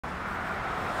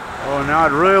Oh, now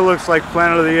it really looks like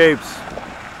Planet of the Apes.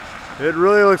 It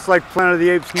really looks like Planet of the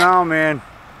Apes now, man.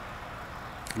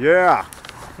 Yeah.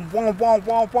 Boom, boom,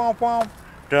 boom, boom, boom.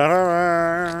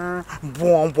 Da-da-da.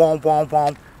 Boom, boom, boom,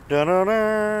 boom.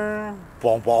 Da-da-da.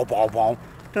 Boom, boom, boom, boom.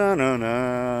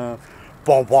 Da-da-da.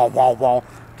 Boom, boom, boom, boom.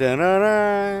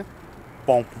 Da-da-da.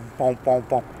 Boom, boom, boom,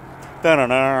 boom.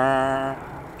 Da-da-da.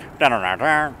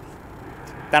 Da-da-da.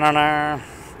 Da-da-da.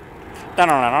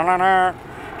 Da-da-da.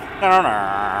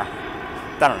 Da-da-da.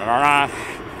 Da-da-da.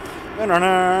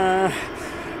 Da-da-da.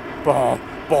 Boom,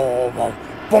 boom, boom.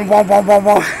 Boom, boom, boom, boom,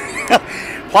 boom.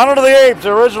 Planet of the Apes,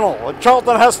 original, with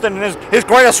Charlton Heston in his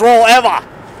greatest role ever.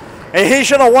 And he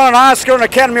should have won an Oscar and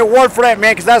Academy Award for that,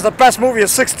 man, because that's the best movie of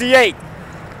 '68.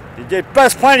 The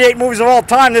best Planet of the Apes movies of all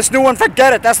time. This new one,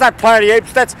 forget it. That's not Planet of the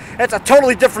Apes. That's a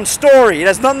totally different story. It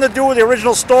has nothing to do with the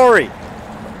original story.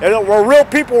 Where real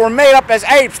people were made up as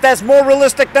apes. That's more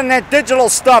realistic than that digital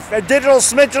stuff. Digital,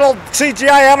 smigital,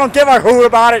 CGI, I don't give a hoot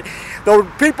about it. The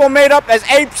people made up as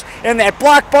apes in that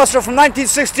blockbuster from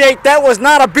 1968, that was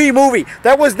not a B movie.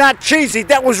 That was not cheesy.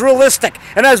 That was realistic.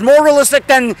 And that's more realistic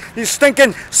than the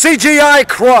stinking CGI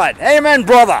crud. Amen,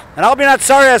 brother. And I'll be not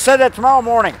sorry I said that tomorrow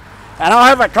morning. And I'll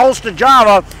have a toast to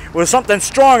Java with something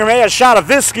strong and maybe a shot of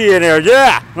whiskey in there.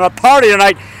 Yeah, I'm going to party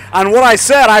tonight on what I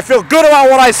said. I feel good about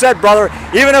what I said, brother,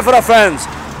 even if it offends.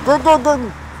 Good, good,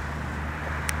 good.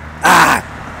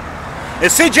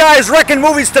 If CGI is wrecking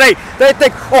movies today, they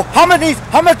think, oh, how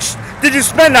much did you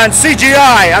spend on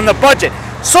CGI on the budget?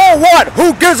 So what?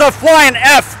 Who gives a flying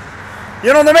F?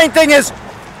 You know, the main thing is,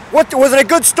 was it a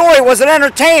good story? Was it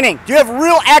entertaining? Do you have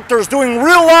real actors doing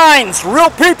real lines,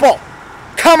 real people?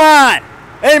 Come on.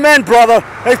 Amen, brother.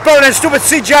 It's better than stupid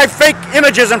CGI fake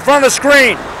images in front of the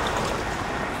screen.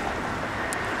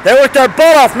 They worked their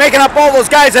butt off making up all those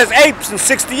guys as apes in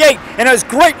 '68, and it was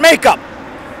great makeup.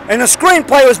 And the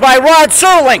screenplay was by Rod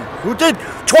Serling, who did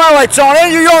Twilight Zone.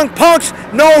 Any of you young punks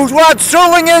know who Rod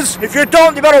Serling is? If you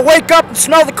don't, you better wake up and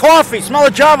smell the coffee, smell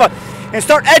the Java, and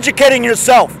start educating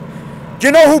yourself. Do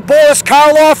you know who Boris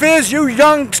Karloff is? You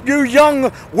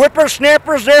young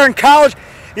whippersnappers there in college?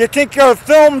 You think you're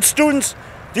film students?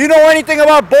 Do you know anything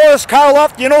about Boris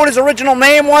Karloff? Do you know what his original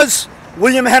name was?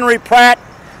 William Henry Pratt.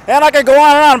 And I could go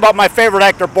on and on about my favorite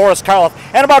actor, Boris Karloff,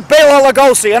 and about BELA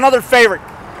LuGosi, another favorite.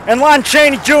 And Lon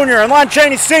Chaney Jr. and Lon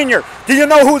Chaney Sr. Do you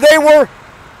know who they were?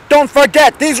 Don't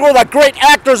forget, these were the great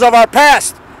actors of our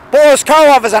past. Boris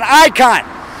Karloff is an icon,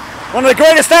 one of the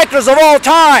greatest actors of all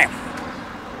time.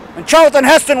 And Charlton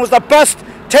Heston was the best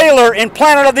tailor in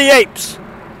Planet of the Apes.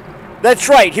 That's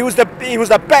right,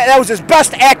 that was his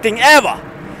best acting ever.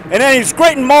 And then he was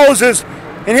great in Moses,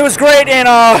 and he was great in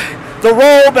The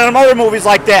Robe and other movies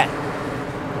like that.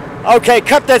 Okay,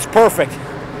 cut that's perfect.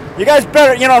 You guys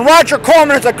better, you know, Roger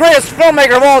Corman is the greatest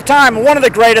filmmaker of all time, one of the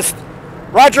greatest.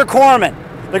 Roger Corman,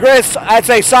 the greatest, I'd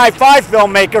say, sci-fi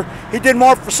filmmaker. He did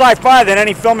more for sci-fi than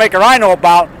any filmmaker I know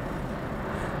about.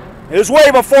 It was way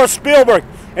before Spielberg.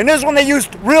 And this is when they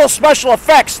used real special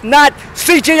effects, not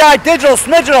CGI digital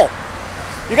smigital.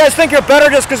 You guys think you're better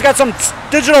just because you got some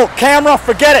digital camera?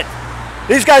 Forget it.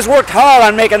 These guys worked hard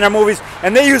on making their movies,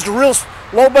 and they used real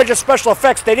low-budget special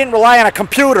effects. They didn't rely on a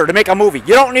computer to make a movie.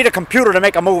 You don't need a computer to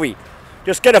make a movie.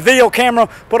 Just get a video camera,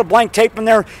 put a blank tape in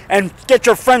there, and get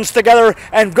your friends together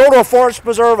and go to a forest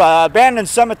preserve, an abandoned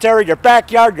cemetery, your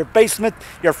backyard, your basement,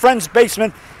 your friend's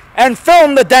basement, and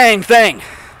film the dang thing.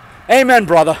 Amen,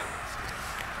 brother.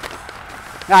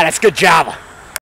 Ah, that's good Java.